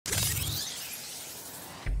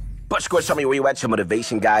But score, show me where you at. Your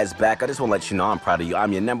motivation guys back. I just want to let you know I'm proud of you.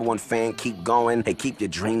 I'm your #1 fan. Keep going. Hey, keep your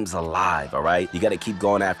dreams alive, all right? You got to keep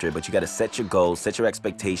going after it, but you got to set your goals, set your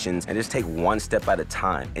expectations, and just take one step at a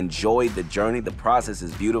time. Enjoy the journey. The process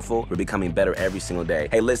is beautiful. We're becoming better every single day.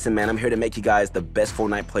 Hey, listen, man, I'm here to make you guys the best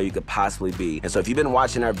Fortnite player you could possibly be. And so if you've been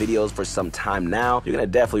watching our videos for some time now, you're going to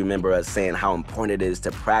definitely remember us saying how important it is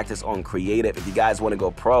to practice on creative if you guys want to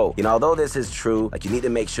go pro. You know, although this is true, like, you need to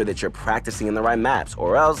make sure that you're practicing in the right maps,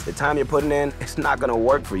 or else the time you're putting in, it's not gonna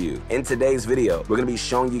work for you. In today's video, we're gonna be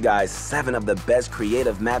showing you guys 7 of the best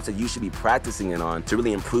creative maps that you should be practicing in on to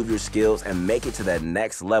really improve your skills and make it to that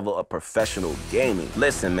next level of professional gaming.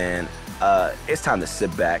 Listen, man, it's time to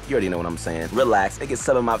sit back. You already know what I'm saying. Relax and get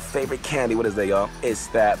some of my favorite candy. What is that, y'all? It's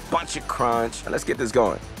that bunch of crunch. And let's get this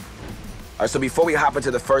going. All right, so before we hop into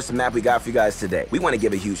the first map we got for you guys today, we want to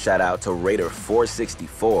give a huge shout out to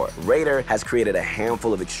Raider464. Raider has created a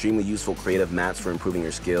handful of extremely useful creative maps for improving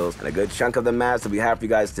your skills, and a good chunk of the maps that we have for you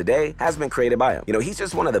guys today has been created by him. You know, he's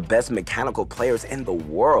just one of the best mechanical players in the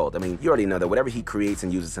world. I mean, you already know that whatever he creates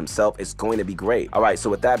and uses himself is going to be great. All right, so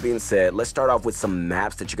with that being said, let's start off with some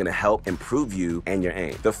maps that you're going to help improve you and your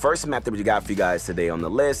aim. The first map that we got for you guys today on the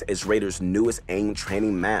list is Raider's newest aim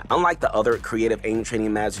training map. Unlike the other creative aim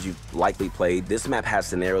training maps that you've likely played, this map has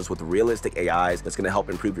scenarios with realistic AIs that's going to help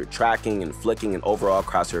improve your tracking and flicking and overall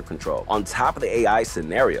crosshair control. On top of the AI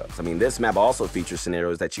scenarios, I mean, this map also features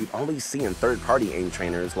scenarios that you'd only see in third-party aim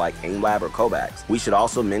trainers like AimLab or Kovacs. We should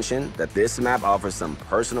also mention that this map offers some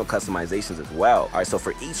personal customizations as well. All right, so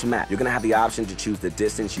for each map, you're going to have the option to choose the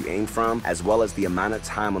distance you aim from, as well as the amount of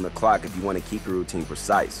time on the clock if you want to keep your routine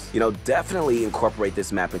precise. You know, definitely incorporate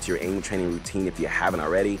this map into your aim training routine if you haven't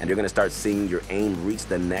already, and you're going to start seeing your aim reach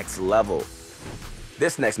the next level.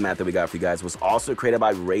 This next map that we got for you guys was also created by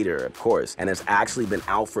Raider, of course, and has actually been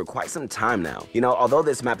out for quite some time now. You know, although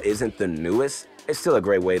this map isn't the newest, it's still a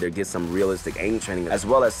great way to get some realistic aim training, as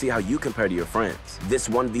well as see how you compare to your friends. This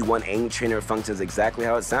 1v1 aim trainer functions exactly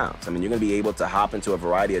how it sounds. I mean, you're going to be able to hop into a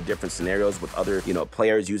variety of different scenarios with other,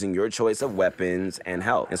 players using your choice of weapons and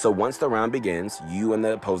health. And so once the round begins, you and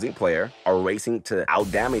the opposing player are racing to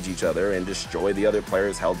outdamage each other and destroy the other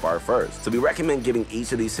player's health bar first. So we recommend giving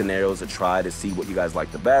each of these scenarios a try to see what you guys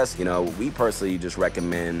like the best. You know, we personally just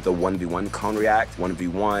recommend the 1v1 cone react,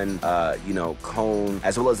 1v1, cone,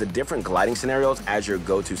 as well as the different gliding scenarios as your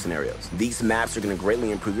go-to scenarios. These maps are going to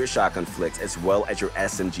greatly improve your shotgun flicks as well as your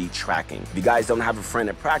SMG tracking. If you guys don't have a friend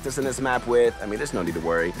to practice in this map with, I mean, there's no need to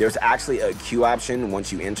worry. There's actually a queue option once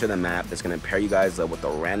you enter the map that's going to pair you guys up with a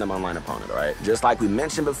random online opponent, all right? Just like we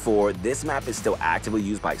mentioned before, this map is still actively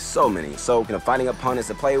used by so many, so finding opponents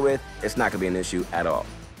to play with, it's not going to be an issue at all.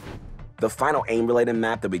 The final aim-related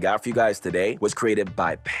map that we got for you guys today was created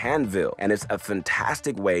by Panville, and it's a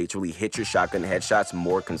fantastic way to really hit your shotgun headshots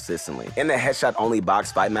more consistently. In the headshot-only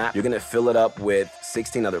box fight map, you're going to fill it up with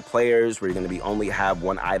 16 other players where you're going to only have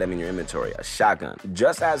one item in your inventory, a shotgun.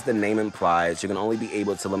 Just as the name implies, you're going to only be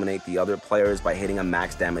able to eliminate the other players by hitting a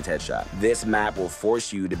max damage headshot. This map will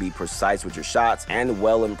force you to be precise with your shots and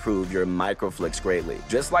well improve your micro flicks greatly.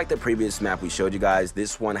 Just like the previous map we showed you guys,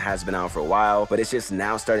 this one has been out for a while, but it's just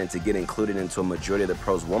now starting to get included into a majority of the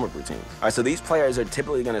pros' warm-up routines. All right, so these players are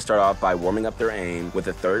typically going to start off by warming up their aim with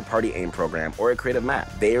a third-party aim program or a creative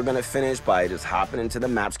map. They are going to finish by just hopping into the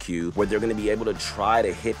map's queue, where they're going to be able to try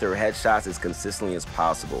to hit their headshots as consistently as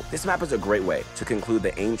possible. This map is a great way to conclude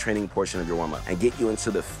the aim training portion of your warm-up and get you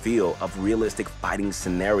into the feel of realistic fighting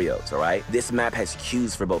scenarios, all right? This map has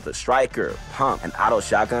queues for both the striker, pump, and auto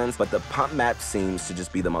shotguns, but the pump map seems to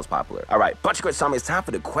just be the most popular. All right, bunch of good Tommy, it's time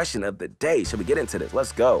for the question of the day. Should we get into this?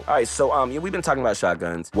 Let's go. All right, so we've been talking about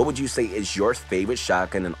shotguns. What would you say is your favorite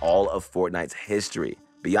shotgun in all of Fortnite's history?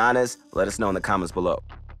 Be honest, let us know in the comments below.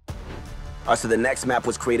 So the next map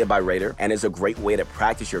was created by Raider and is a great way to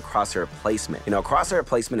practice your crosshair placement. You know, crosshair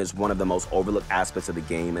placement is one of the most overlooked aspects of the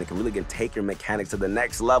game, and it can really take your mechanics to the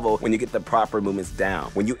next level when you get the proper movements down.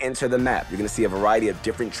 When you enter the map, you're going to see a variety of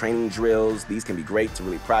different training drills. These can be great to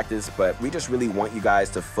really practice, but we just really want you guys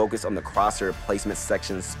to focus on the crosshair placement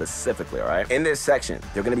section specifically, all right? In this section,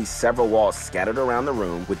 there are going to be several walls scattered around the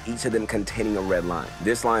room, with each of them containing a red line.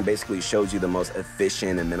 This line basically shows you the most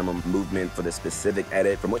efficient and minimum movement for the specific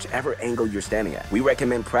edit from whichever angle you're standing at. We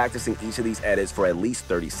recommend practicing each of these edits for at least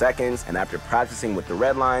 30 seconds, and after practicing with the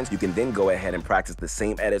red lines, you can then go ahead and practice the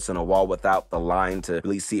same edits on a wall without the line to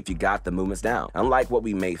really see if you got the movements down. Unlike what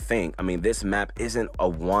we may think, I mean, this map isn't a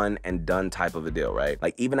one and done type of a deal, right?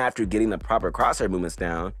 Like, even after getting the proper crosshair movements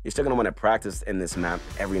down, you're still gonna want to practice in this map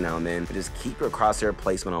every now and then, but just keep your crosshair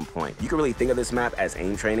placement on point. You can really think of this map as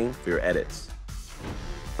aim training for your edits.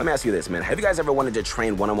 Let me ask you this, man. Have you guys ever wanted to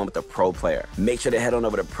train one-on-one with a pro player? Make sure to head on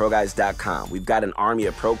over to ProGuides.com. We've got an army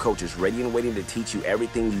of pro coaches ready and waiting to teach you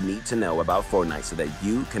everything you need to know about Fortnite so that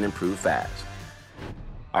you can improve fast.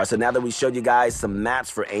 Alright, so now that we showed you guys some maps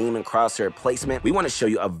for aim and crosshair placement, we want to show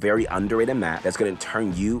you a very underrated map that's going to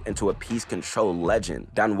turn you into a piece control legend.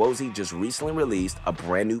 Donwozy just recently released a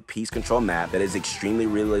brand new piece control map that is extremely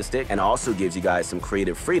realistic and also gives you guys some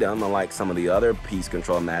creative freedom, unlike some of the other piece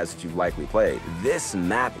control maps that you've likely played. This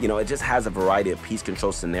map, it just has a variety of piece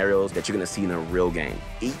control scenarios that you're going to see in a real game.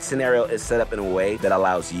 Each scenario is set up in a way that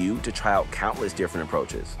allows you to try out countless different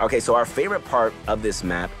approaches. Okay, so our favorite part of this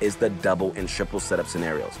map is the double and triple setup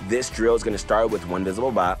scenario. This drill is going to start with one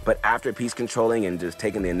visible bot, but after piece controlling and just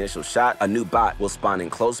taking the initial shot, a new bot will spawn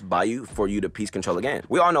in close by you for you to piece control again.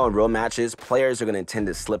 We all know in real matches, players are going to tend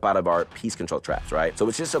to slip out of our piece control traps, right? So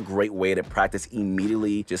it's just a great way to practice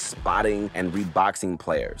immediately just spotting and reboxing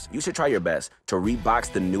players. You should try your best to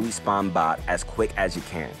rebox the newly spawned bot as quick as you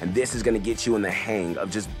can. And this is going to get you in the hang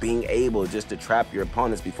of just being able just to trap your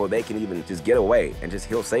opponents before they can even just get away and just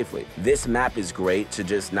heal safely. This map is great to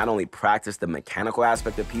just not only practice the mechanical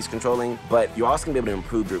aspect of piece controlling, but you're also going to be able to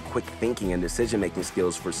improve your quick thinking and decision-making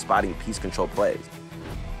skills for spotting piece control plays.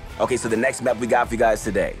 Okay, so the next map we got for you guys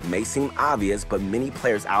today may seem obvious, but many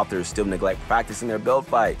players out there still neglect practicing their build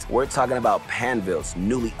fights. We're talking about Panville's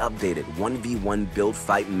newly updated 1v1 build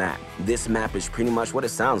fight map. This map is pretty much what it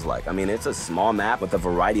sounds like. I mean, it's a small map with a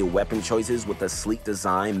variety of weapon choices with a sleek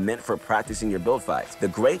design meant for practicing your build fights. The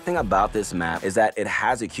great thing about this map is that it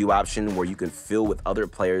has a queue option where you can fill with other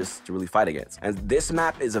players to really fight against. And this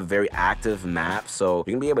map is a very active map, so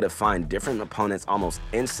you're gonna be able to find different opponents almost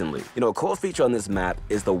instantly. A cool feature on this map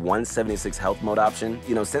is the 176 health mode option.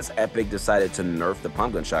 Since Epic decided to nerf the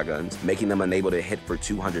pump gun shotguns, making them unable to hit for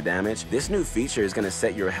 200 damage, this new feature is going to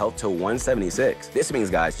set your health to 176. This means,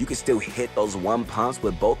 guys, you can still hit those one pumps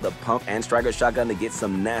with both the pump and striker shotgun to get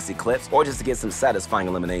some nasty clips or just to get some satisfying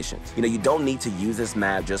eliminations. You don't need to use this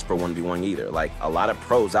map just for 1v1 either. Like, a lot of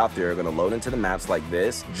pros out there are going to load into the maps like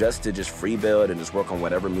this just to just free build and just work on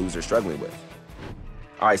whatever moves they're struggling with.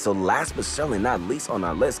 Alright, so last but certainly not least on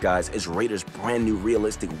our list, guys, is Raiders' brand new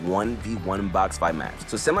realistic 1v1 box fight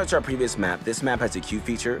maps. So similar to our previous map, this map has a queue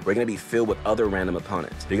feature. We're going to be filled with other random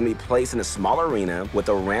opponents. They're going to be placed in a small arena with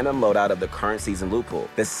a random loadout of the current season loot pool.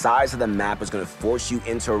 The size of the map is going to force you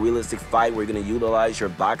into a realistic fight where you're going to utilize your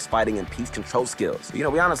box fighting and piece control skills. We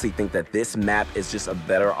honestly think that this map is just a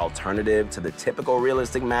better alternative to the typical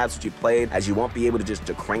realistic maps that you played, as you won't be able to just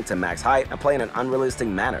crank to max height and play in an unrealistic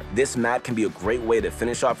manner. This map can be a great way to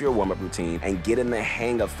finish off your warm-up routine and get in the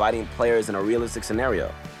hang of fighting players in a realistic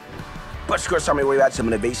scenario. But of course, way back to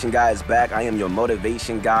Motivation Guy is back. I am your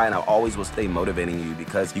motivation guy, and I always will stay motivating you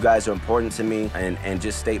because you guys are important to me, and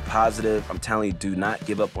just stay positive. I'm telling you, do not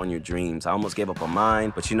give up on your dreams. I almost gave up on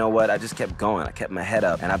mine, but you know what? I just kept going. I kept my head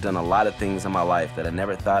up, and I've done a lot of things in my life that I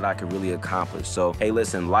never thought I could really accomplish. So, hey,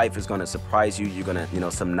 listen, life is going to surprise you. You're going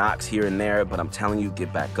to, some knocks here and there, but I'm telling you,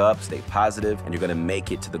 get back up, stay positive, and you're going to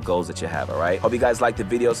make it to the goals that you have, all right? Hope you guys liked the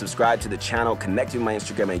video. Subscribe to the channel. Connect with my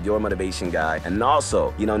Instagram at Your Motivation Guy. And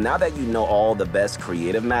also, now that you know all the best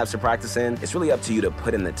creative maps to practice in, it's really up to you to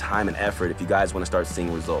put in the time and effort if you guys want to start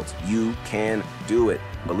seeing results. You can do it.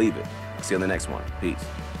 Believe it. See you on the next one. Peace.